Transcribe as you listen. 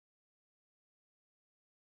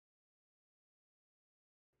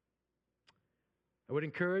I would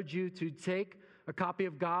encourage you to take a copy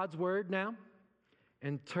of God's Word now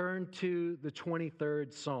and turn to the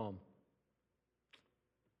 23rd Psalm.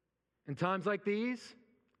 In times like these,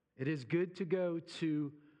 it is good to go to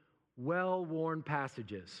well-worn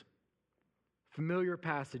passages, familiar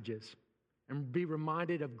passages, and be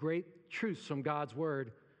reminded of great truths from God's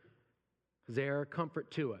Word, because they are a comfort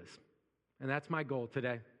to us. And that's my goal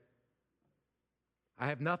today. I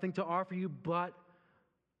have nothing to offer you but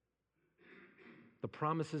the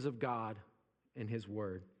promises of God in His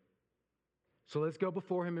Word. So let's go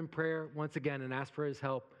before Him in prayer once again and ask for His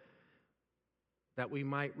help, that we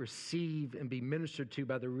might receive and be ministered to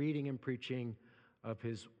by the reading and preaching of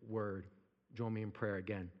His Word. Join me in prayer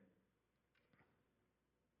again.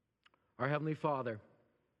 Our Heavenly Father,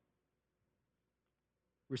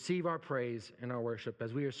 receive our praise and our worship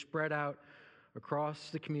as we are spread out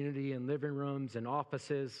across the community in living rooms and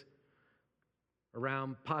offices,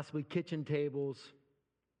 around possibly kitchen tables,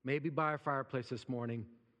 maybe by a fireplace this morning.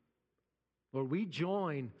 Lord, we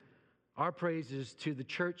join our praises to the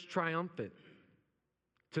church triumphant,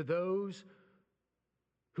 to those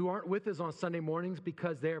who aren't with us on Sunday mornings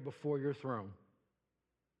because they are before your throne.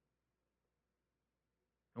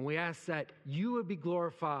 And we ask that you would be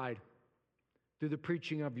glorified through the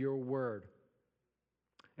preaching of your word,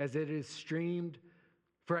 as it is streamed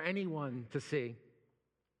for anyone to see.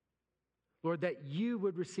 Lord, that you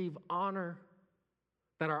would receive honor,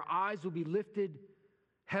 that our eyes will be lifted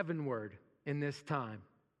heavenward in this time.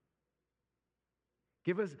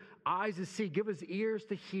 Give us eyes to see, give us ears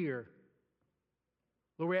to hear.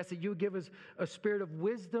 Lord, we ask that you would give us a spirit of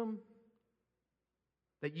wisdom,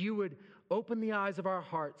 that you would open the eyes of our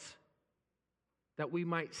hearts, that we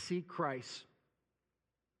might see Christ,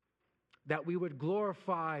 that we would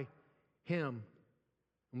glorify Him,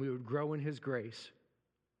 and we would grow in His grace.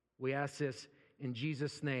 We ask this in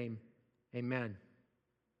Jesus' name, amen.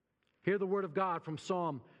 Hear the word of God from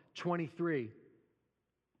Psalm 23,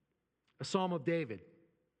 a psalm of David.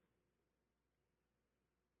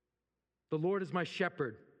 The Lord is my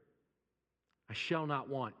shepherd, I shall not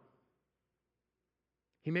want.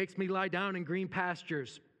 He makes me lie down in green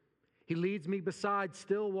pastures. He leads me beside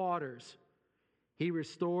still waters. He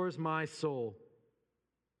restores my soul.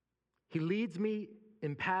 He leads me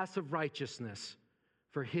in paths of righteousness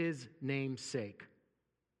for His name's sake.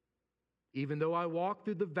 Even though I walk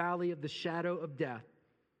through the valley of the shadow of death,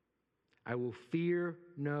 I will fear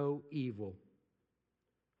no evil.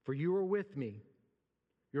 For you are with me.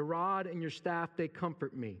 Your rod and your staff, they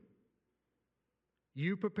comfort me.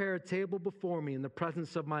 You prepare a table before me in the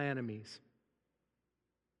presence of my enemies.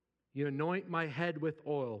 You anoint my head with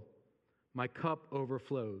oil. My cup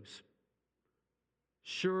overflows.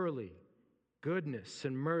 Surely goodness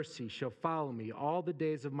and mercy shall follow me all the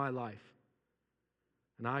days of my life,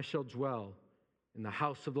 and I shall dwell in the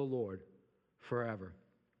house of the Lord forever.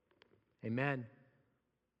 Amen.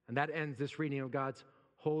 And that ends this reading of God's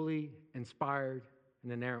holy, inspired,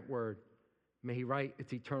 and inerrant word. May He write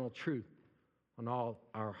its eternal truth on all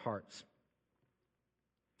our hearts.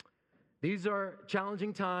 These are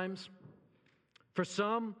challenging times. For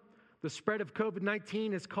some, the spread of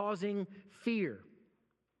COVID-19 is causing fear.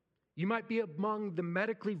 You might be among the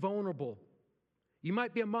medically vulnerable. You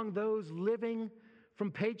might be among those living from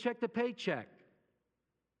paycheck to paycheck.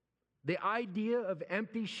 The idea of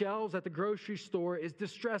empty shelves at the grocery store is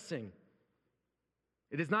distressing.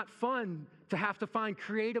 It is not fun to have to find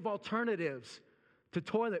creative alternatives to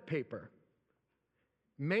toilet paper.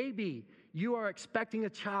 Maybe you are expecting a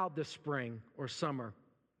child this spring or summer,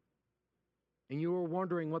 and you are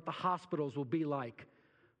wondering what the hospitals will be like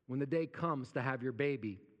when the day comes to have your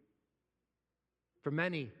baby. For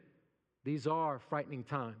many, these are frightening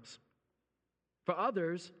times. For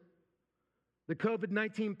others, the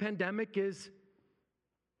COVID-19 pandemic is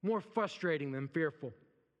more frustrating than fearful.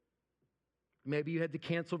 Maybe you had to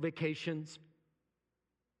cancel vacations.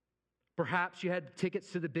 Perhaps you had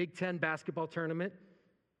tickets to the Big Ten basketball tournament.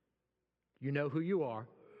 You know who you are.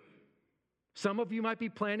 Some of you might be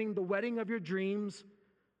planning the wedding of your dreams,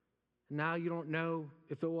 and now you don't know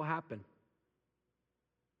if it will happen.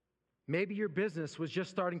 Maybe your business was just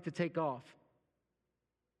starting to take off.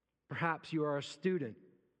 Perhaps you are a student,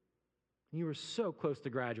 and you were so close to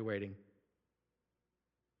graduating.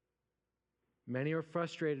 Many are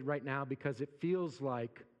frustrated right now because it feels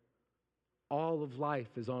like all of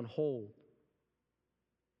life is on hold.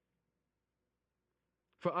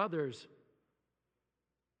 For others,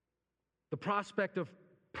 the prospect of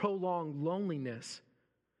prolonged loneliness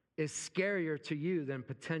is scarier to you than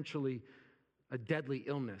potentially a deadly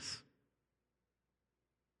illness.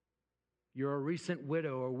 You're a recent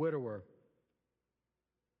widow or widower,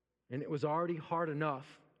 And it was already hard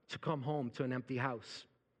enough to come home to an empty house.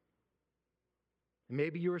 And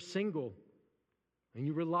maybe you're single and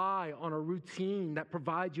you rely on a routine that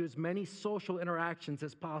provides you as many social interactions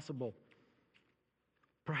as possible.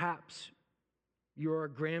 Perhaps you're a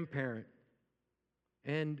grandparent,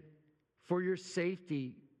 and for your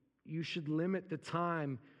safety, you should limit the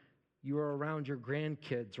time you are around your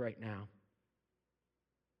grandkids right now.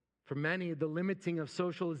 For many, the limiting of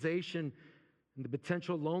socialization and the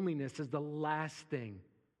potential loneliness is the last thing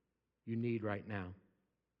you need right now.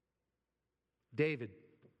 David,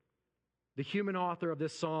 the human author of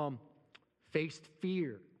this psalm, faced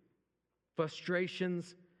fear,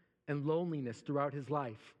 frustrations, and loneliness throughout his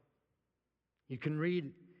life. You can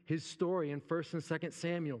read his story in 1st and 2nd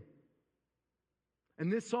Samuel. And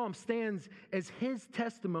this psalm stands as his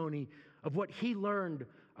testimony of what he learned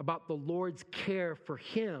about the Lord's care for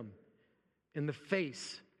him in the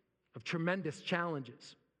face of tremendous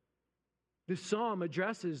challenges. This psalm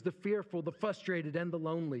addresses the fearful, the frustrated, and the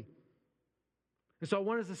lonely. And so I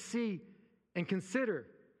want us to see and consider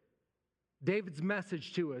David's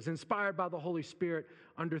message to us, inspired by the Holy Spirit,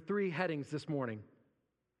 under 3 headings this morning.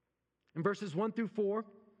 In verses 1 through 4,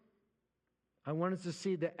 I want us to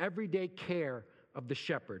see the everyday care of the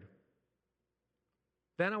shepherd.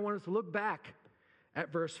 Then I want us to look back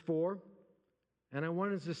at verse 4, and I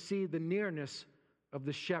want us to see the nearness of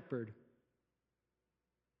the shepherd.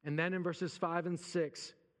 And then in verses 5 and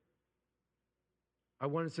 6, I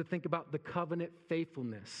want us to think about the covenant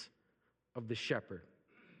faithfulness of the shepherd.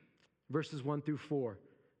 Verses 1 through 4,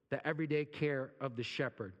 the everyday care of the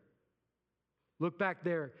shepherd. Look back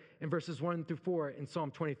there in verses 1 through 4 in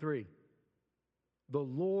Psalm 23. The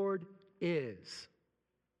Lord is.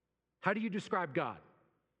 How do you describe God?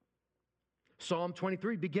 Psalm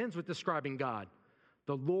 23 begins with describing God.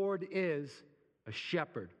 The Lord is a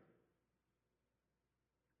shepherd.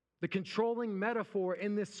 The controlling metaphor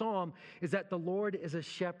in this psalm is that the Lord is a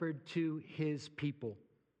shepherd to his people.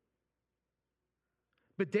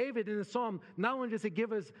 But David in the psalm, not only does he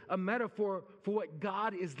give us a metaphor for what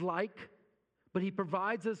God is like, but he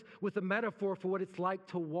provides us with a metaphor for what it's like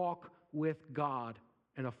to walk with God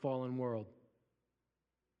in a fallen world.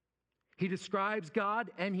 He describes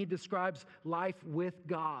God and he describes life with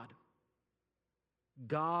God.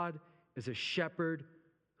 God is a shepherd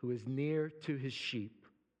who is near to his sheep.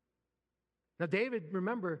 Now, David,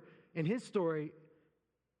 remember, in his story,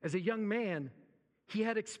 as a young man, he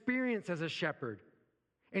had experience as a shepherd.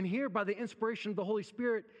 And here, by the inspiration of the Holy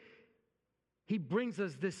Spirit, he brings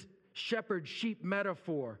us this shepherd-sheep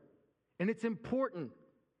metaphor. And it's important.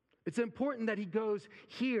 It's important that he goes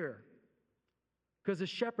here, because a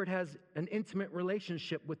shepherd has an intimate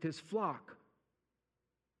relationship with his flock.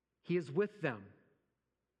 He is with them.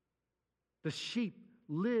 The sheep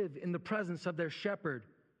live in the presence of their shepherd.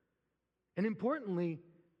 And importantly,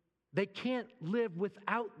 they can't live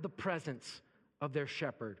without the presence of their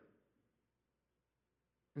shepherd.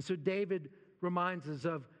 And so David reminds us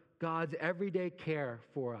of God's everyday care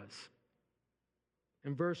for us.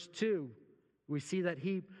 In verse 2, we see that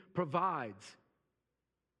he provides.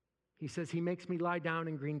 He says, he makes me lie down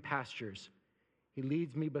in green pastures. He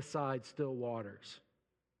leads me beside still waters.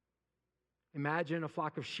 Imagine a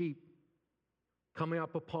flock of sheep coming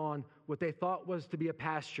up upon what they thought was to be a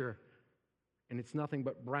pasture, and it's nothing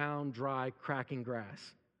but brown, dry, cracking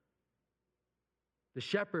grass. The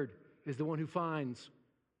shepherd is the one who finds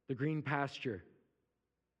the green pasture.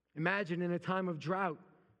 Imagine in a time of drought,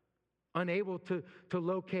 unable to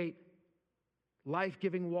locate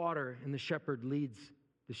life-giving water, and the shepherd leads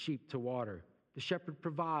the sheep to water. The shepherd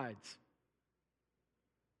provides.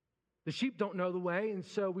 The sheep don't know the way, and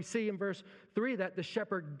so we see in verse 3 that the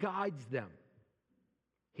shepherd guides them.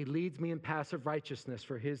 He leads me in paths of righteousness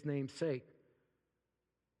for his name's sake.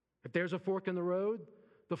 If there's a fork in the road,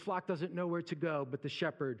 the flock doesn't know where to go, but the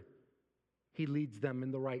shepherd, he leads them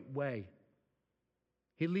in the right way.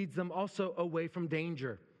 He leads them also away from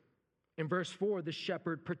danger. In verse 4, the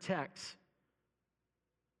shepherd protects.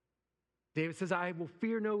 David says, I will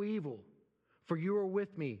fear no evil, for you are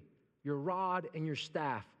with me. Your rod and your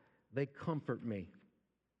staff, they comfort me.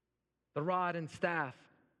 The rod and staff,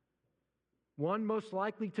 one most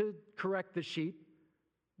likely to correct the sheep,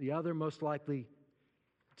 the other most likely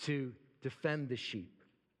to defend the sheep.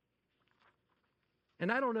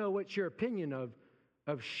 And I don't know what's your opinion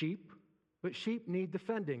of sheep, but sheep need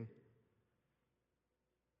defending.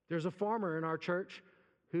 There's a farmer in our church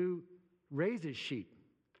who raises sheep.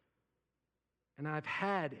 And I've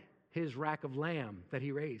had his rack of lamb that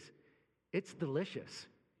he raised. It's delicious.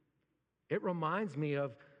 It reminds me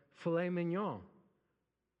of filet mignon.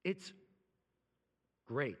 It's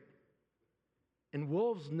great. And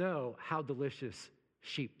wolves know how delicious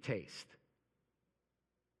sheep taste.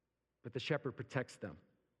 But the shepherd protects them.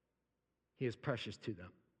 He is precious to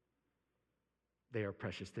them. They are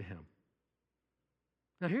precious to him.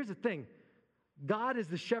 Now here's the thing. God is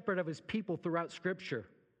the shepherd of his people throughout Scripture.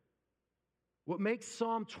 What makes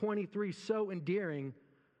Psalm 23 so endearing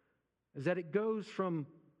is that it goes from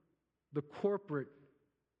the corporate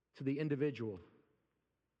to the individual.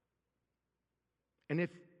 And if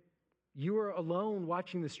you are alone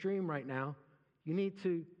watching the stream right now, you need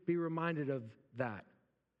to be reminded of that.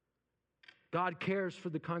 God cares for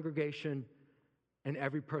the congregation and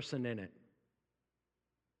every person in it.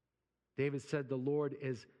 David said, "The Lord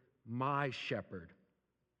is my shepherd."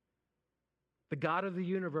 The God of the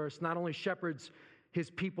universe not only shepherds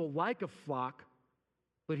his people like a flock,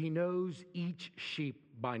 but he knows each sheep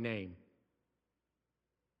by name.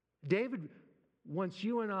 David wants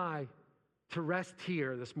you and I to rest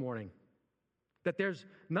here this morning, that there's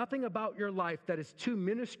nothing about your life that is too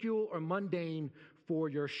minuscule or mundane for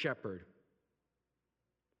your shepherd.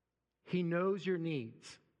 He knows your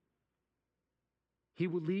needs. He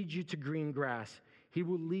will lead you to green grass. He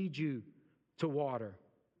will lead you to water.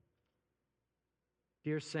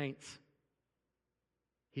 Dear saints,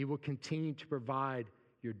 he will continue to provide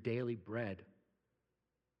your daily bread.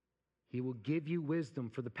 He will give you wisdom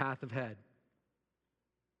for the path ahead.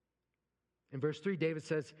 In verse 3, David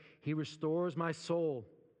says, he restores my soul.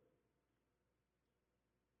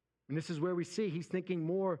 And this is where we see he's thinking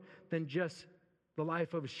more than just the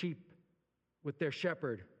life of a sheep with their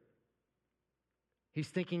shepherd. He's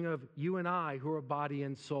thinking of you and I who are body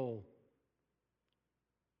and soul.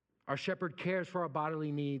 Our shepherd cares for our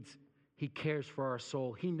bodily needs. He cares for our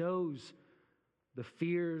soul. He knows the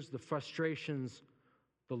fears, the frustrations,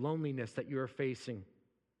 the loneliness that you are facing.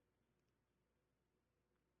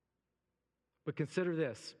 But consider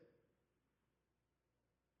this.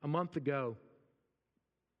 A month ago,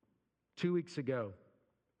 2 weeks ago,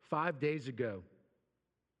 5 days ago,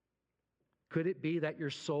 could it be that your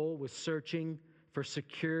soul was searching for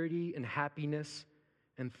security and happiness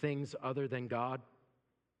and things other than God?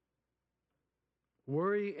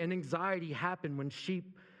 Worry and anxiety happen when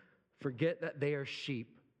sheep forget that they are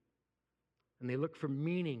sheep, and they look for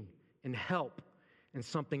meaning and help in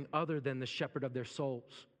something other than the shepherd of their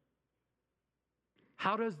souls.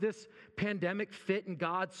 How does this pandemic fit in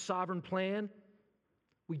God's sovereign plan?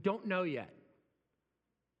 We don't know yet.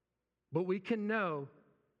 But we can know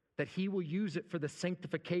that he will use it for the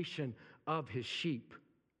sanctification of his sheep.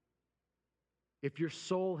 If your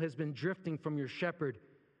soul has been drifting from your shepherd,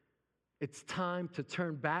 it's time to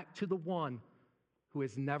turn back to the one who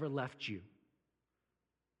has never left you.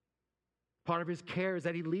 Part of his care is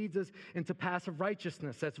that he leads us into paths of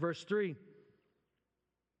righteousness. That's verse 3.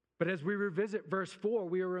 But as we revisit verse 4,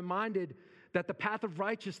 we are reminded that the path of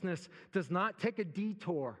righteousness does not take a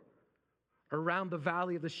detour around the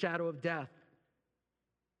valley of the shadow of death.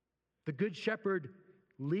 The good shepherd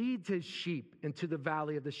leads his sheep into the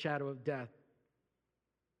valley of the shadow of death.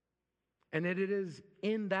 And it is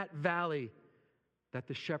in that valley that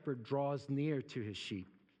the shepherd draws near to his sheep.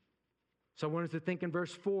 So I want us to think in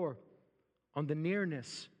verse 4 on the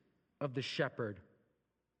nearness of the shepherd.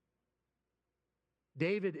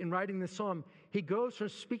 David, in writing this psalm, he goes from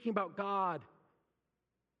speaking about God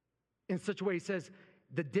in such a way, he says,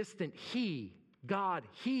 the distant he, God,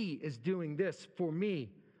 he is doing this for me.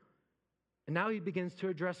 And now he begins to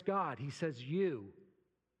address God. He says, you.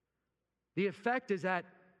 The effect is that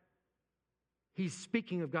he's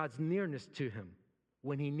speaking of God's nearness to him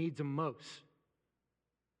when he needs him most.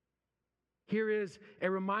 Here is a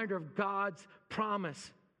reminder of God's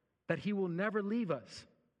promise that he will never leave us.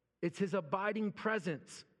 It's his abiding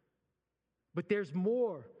presence. But there's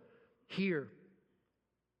more here.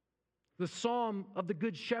 The Psalm of the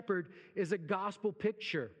Good Shepherd is a gospel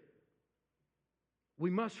picture.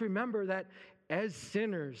 We must remember that as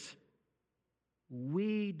sinners,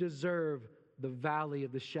 we deserve the valley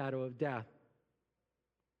of the shadow of death.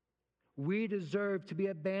 We deserve to be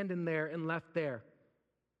abandoned there and left there.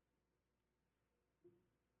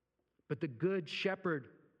 But the Good Shepherd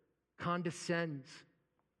condescends.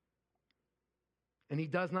 And he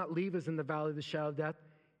does not leave us in the valley of the shadow of death.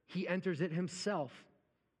 He enters it himself.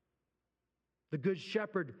 The Good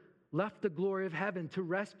Shepherd left the glory of heaven to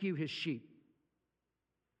rescue his sheep.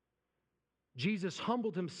 Jesus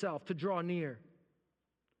humbled himself to draw near.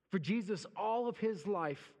 For Jesus, all of his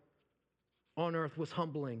life on earth was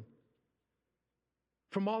humbling.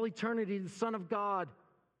 From all eternity, the Son of God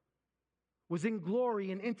was in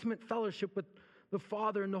glory and intimate fellowship with the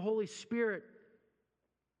Father and the Holy Spirit.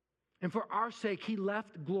 And for our sake, he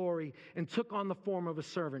left glory and took on the form of a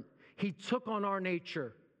servant. He took on our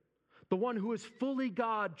nature. The one who is fully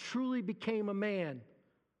God truly became a man.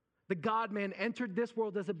 The God-man entered this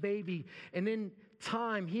world as a baby, and in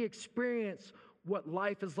time, he experienced what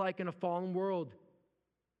life is like in a fallen world.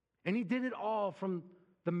 And he did it all from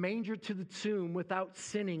the manger to the tomb without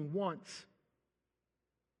sinning once.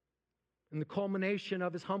 And the culmination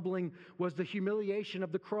of his humbling was the humiliation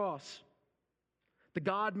of the cross. The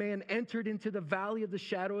God-man entered into the valley of the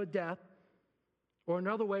shadow of death, or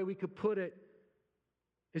another way we could put it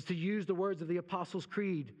is to use the words of the Apostles'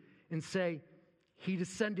 Creed and say, he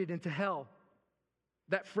descended into hell.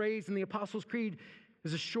 That phrase in the Apostles' Creed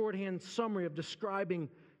is a shorthand summary of describing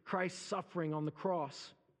Christ's suffering on the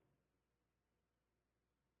cross.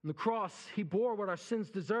 On the cross, he bore what our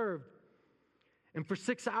sins deserved. And for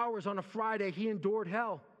 6 hours on a Friday, he endured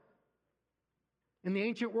hell. In the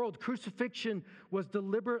ancient world, crucifixion was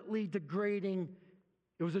deliberately degrading.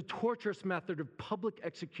 It was a torturous method of public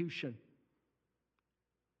execution.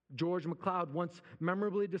 George MacLeod once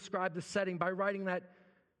memorably described the setting by writing that,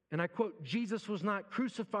 and I quote, Jesus was not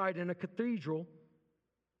crucified in a cathedral,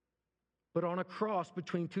 but on a cross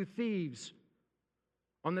between two thieves,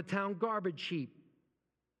 on the town garbage heap,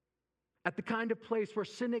 at the kind of place where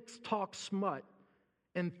cynics talk smut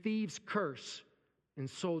and thieves curse and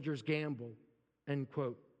soldiers gamble, end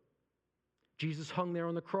quote. Jesus hung there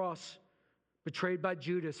on the cross, betrayed by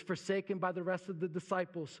Judas, forsaken by the rest of the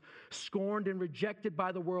disciples, scorned and rejected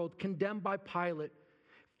by the world, condemned by Pilate,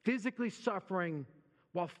 physically suffering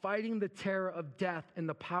while fighting the terror of death and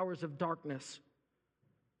the powers of darkness,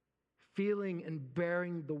 feeling and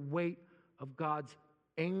bearing the weight of God's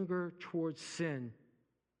anger towards sin.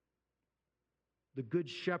 The Good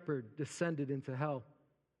Shepherd descended into hell.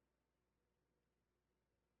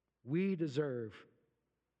 We deserve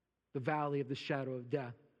the valley of the shadow of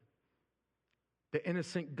death. The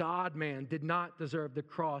innocent God-man did not deserve the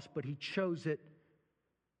cross, but he chose it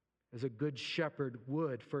as a good shepherd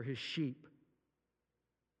would for his sheep.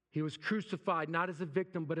 He was crucified not as a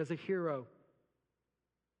victim, but as a hero.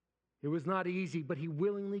 It was not easy, but he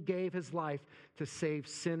willingly gave his life to save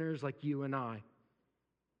sinners like you and I.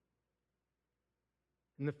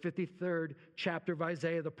 In the 53rd chapter of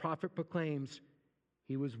Isaiah, the prophet proclaims,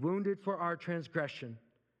 he was wounded for our transgression.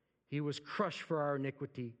 He was crushed for our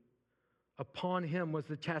iniquity. Upon him was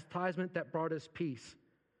the chastisement that brought us peace.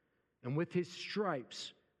 And with his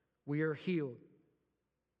stripes we are healed.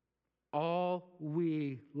 All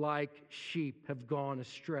we like sheep have gone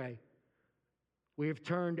astray. We have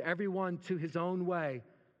turned everyone to his own way.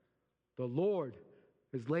 The Lord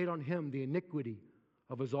has laid on him the iniquity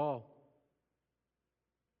of us all.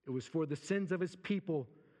 It was for the sins of his people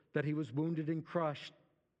that he was wounded and crushed.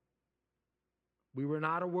 We were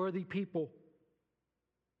not a worthy people.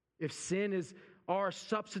 If sin is our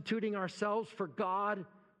substituting ourselves for God,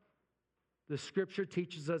 the Scripture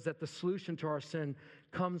teaches us that the solution to our sin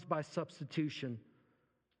comes by substitution.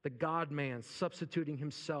 The God-man substituting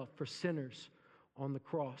himself for sinners on the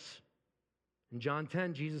cross. In John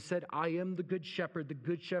 10, Jesus said, I am the good shepherd. The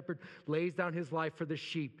good shepherd lays down his life for the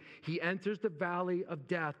sheep. He enters the valley of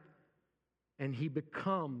death, and he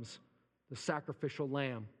becomes the sacrificial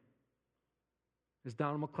lamb. As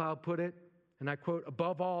Donald MacLeod put it, and I quote,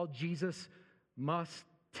 above all, Jesus must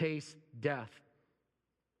taste death.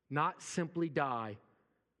 Not simply die,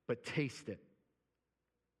 but taste it.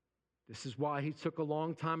 This is why he took a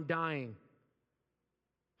long time dying.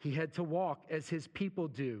 He had to walk as his people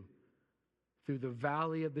do through the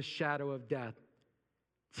valley of the shadow of death,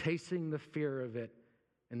 tasting the fear of it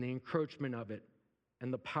and the encroachment of it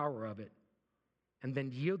and the power of it, and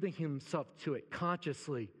then yielding himself to it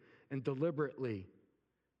consciously and deliberately.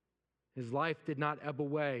 His life did not ebb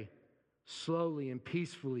away, slowly and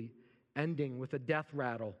peacefully, ending with a death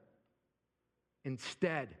rattle.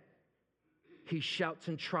 Instead, he shouts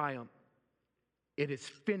in triumph, it is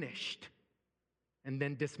finished, and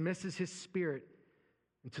then dismisses his spirit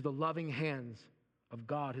into the loving hands of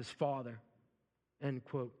God his Father. End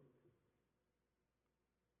quote.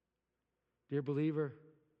 Dear believer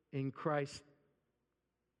in Christ,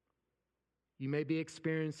 you may be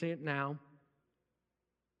experiencing it now,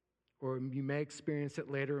 or you may experience it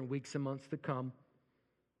later in weeks and months to come.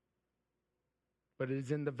 But it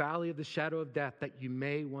is in the valley of the shadow of death that you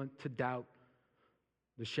may want to doubt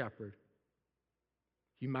the shepherd.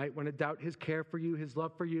 You might want to doubt his care for you, his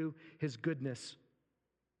love for you, his goodness.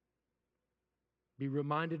 Be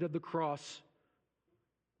reminded of the cross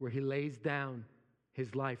where he lays down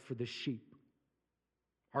his life for the sheep.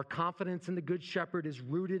 Our confidence in the Good Shepherd is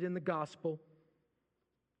rooted in the gospel.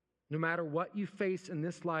 No matter what you face in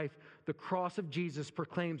this life, the cross of Jesus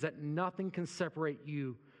proclaims that nothing can separate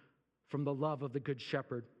you from the love of the Good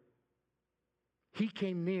Shepherd. He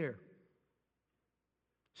came near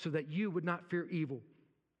so that you would not fear evil.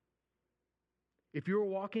 If you're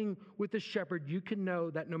walking with the shepherd, you can know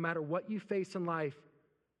that no matter what you face in life,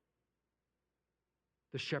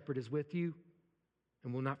 the shepherd is with you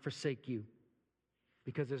and will not forsake you,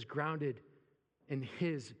 because it's grounded in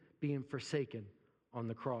his being forsaken on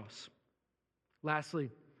the cross. Lastly,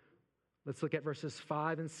 let's look at verses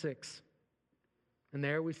 5 and 6. And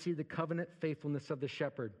there we see the covenant faithfulness of the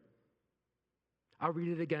shepherd. I'll read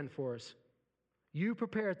it again for us. You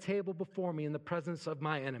prepare a table before me in the presence of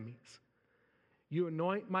my enemies. You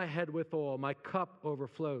anoint my head with oil, my cup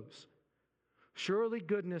overflows. Surely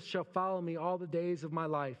goodness shall follow me all the days of my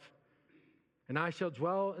life, and I shall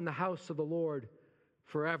dwell in the house of the Lord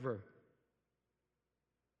forever.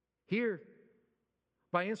 Here,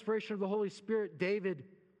 by inspiration of the Holy Spirit, David,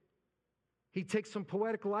 he takes some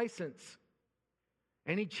poetic license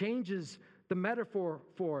and he changes the metaphor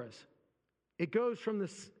for us. It goes from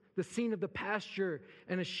the scene of the pasture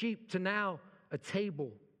and a sheep to now a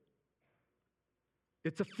table.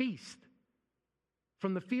 It's a feast.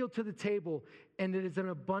 From the field to the table, and it is an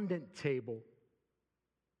abundant table.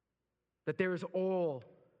 That there is oil,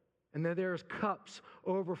 and that there is cups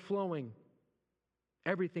overflowing.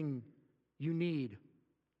 Everything you need.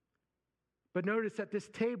 But notice that this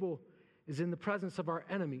table is in the presence of our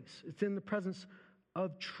enemies. It's in the presence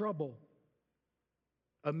of trouble.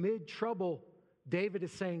 Amid trouble, David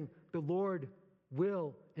is saying the Lord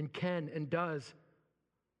will and can and does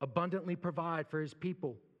abundantly provide for his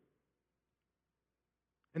people.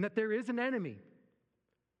 And that there is an enemy.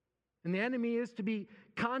 And the enemy is to be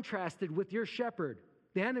contrasted with your shepherd.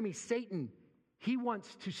 The enemy, Satan, he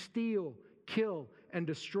wants to steal, kill, and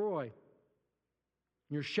destroy.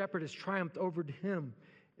 Your shepherd has triumphed over him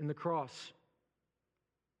in the cross.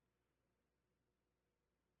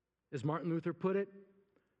 As Martin Luther put it,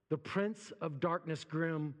 the prince of darkness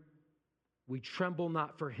grim, we tremble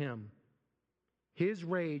not for him. His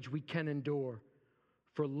rage we can endure,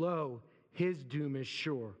 for lo, his doom is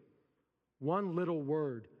sure. One little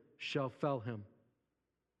word shall fell him.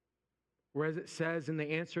 Whereas it says in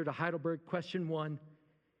the answer to Heidelberg question 1,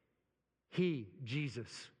 he,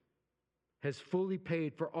 Jesus, has fully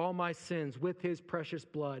paid for all my sins with his precious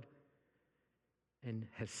blood and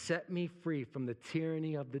has set me free from the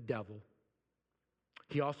tyranny of the devil.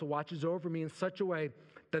 He also watches over me in such a way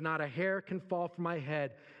that not a hair can fall from my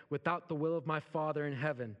head without the will of my Father in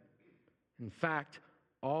heaven. In fact,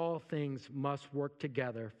 all things must work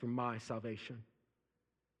together for my salvation.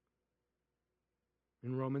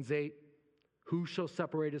 In Romans 8, who shall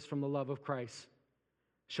separate us from the love of Christ?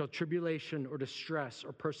 Shall tribulation or distress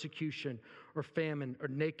or persecution or famine or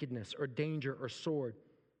nakedness or danger or sword?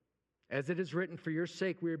 As it is written, for your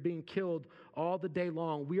sake we are being killed all the day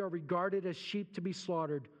long. We are regarded as sheep to be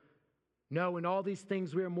slaughtered. No, in all these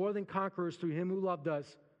things we are more than conquerors through him who loved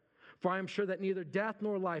us. For I am sure that neither death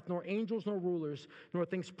nor life, nor angels nor rulers, nor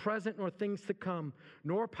things present nor things to come,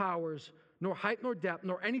 nor powers, nor height nor depth,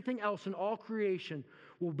 nor anything else in all creation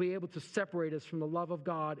will be able to separate us from the love of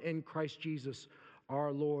God in Christ Jesus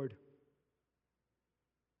our Lord.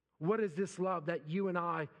 What is this love that you and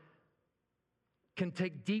I can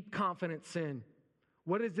take deep confidence in?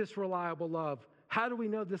 What is this reliable love? How do we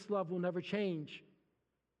know this love will never change?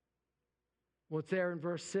 Well, it's there in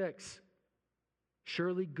verse 6.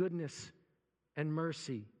 Surely goodness and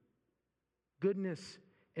mercy. Goodness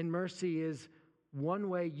and mercy is one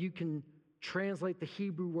way you can translate the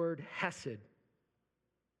Hebrew word hesed.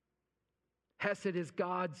 Hesed is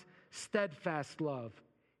God's steadfast love,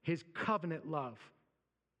 his covenant love.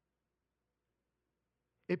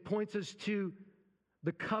 It points us to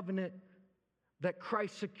the covenant that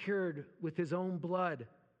Christ secured with his own blood,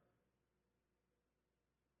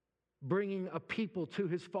 bringing a people to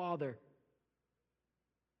his Father.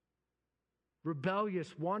 Rebellious,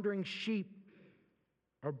 wandering sheep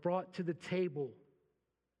are brought to the table.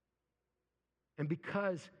 And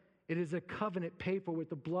because it is a covenant paid for with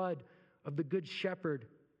the blood of the Good Shepherd,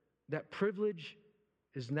 that privilege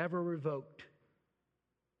is never revoked.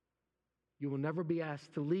 You will never be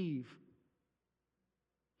asked to leave.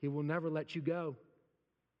 He will never let you go.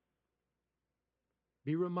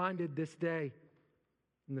 Be reminded this day,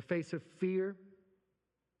 in the face of fear,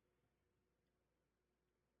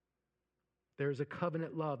 there is a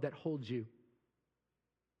covenant love that holds you.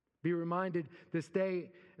 Be reminded this day,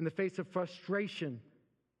 in the face of frustration,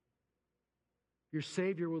 your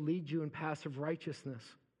Savior will lead you in paths of righteousness.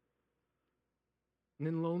 And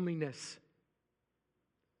in loneliness,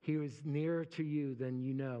 he is nearer to you than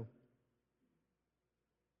you know.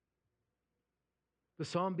 The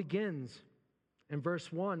psalm begins in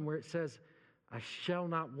verse 1 where it says, I shall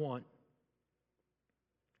not want.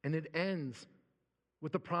 And it ends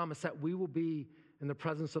with the promise that we will be in the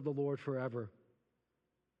presence of the Lord forever.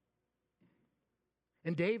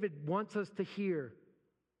 And David wants us to hear,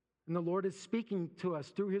 and the Lord is speaking to us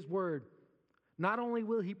through his word. Not only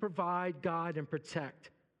will he provide, guide, and protect,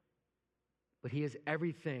 but he is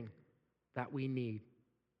everything that we need.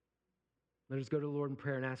 Let us go to the Lord in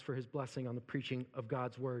prayer and ask for his blessing on the preaching of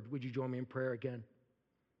God's word. Would you join me in prayer again?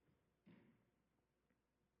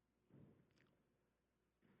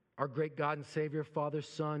 Our great God and Savior, Father,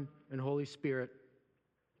 Son, and Holy Spirit,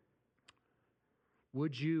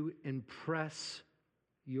 would you impress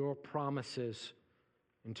your promises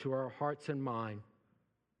into our hearts and mind,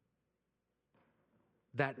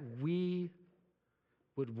 that we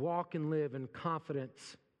would walk and live in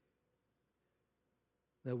confidence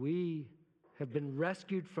that we have been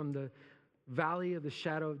rescued from the valley of the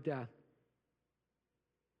shadow of death,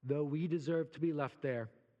 though we deserve to be left there.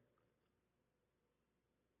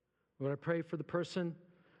 Lord, I pray for the person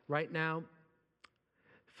right now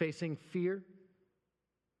facing fear,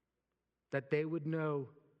 that they would know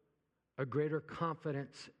a greater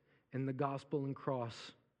confidence in the gospel and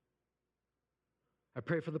cross. I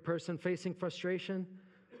pray for the person facing frustration,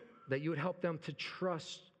 that you would help them to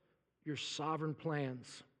trust your sovereign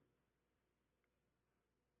plans.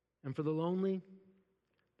 And for the lonely,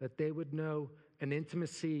 that they would know an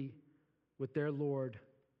intimacy with their Lord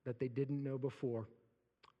that they didn't know before.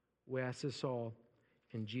 We ask this all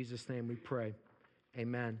in Jesus' name we pray.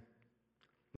 Amen.